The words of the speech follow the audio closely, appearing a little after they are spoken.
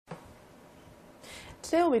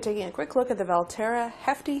Today we'll be taking a quick look at the Valterra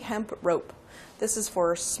Hefty Hemp rope. This is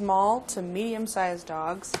for small to medium-sized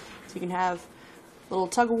dogs, so you can have a little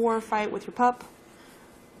tug-of-war fight with your pup,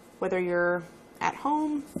 whether you're at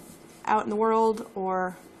home, out in the world,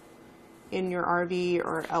 or in your RV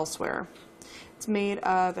or elsewhere. It's made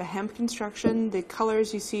of a hemp construction. The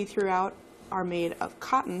colors you see throughout are made of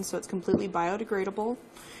cotton, so it's completely biodegradable. You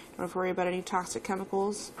don't have to worry about any toxic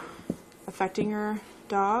chemicals affecting your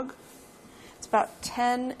dog. It's about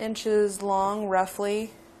 10 inches long,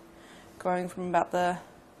 roughly, going from about the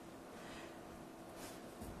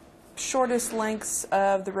shortest lengths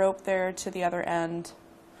of the rope there to the other end.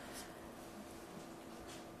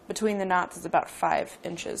 Between the knots is about 5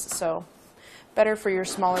 inches, so better for your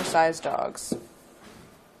smaller sized dogs. And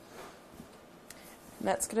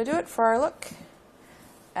that's going to do it for our look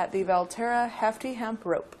at the Valterra Hefty Hemp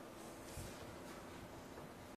rope.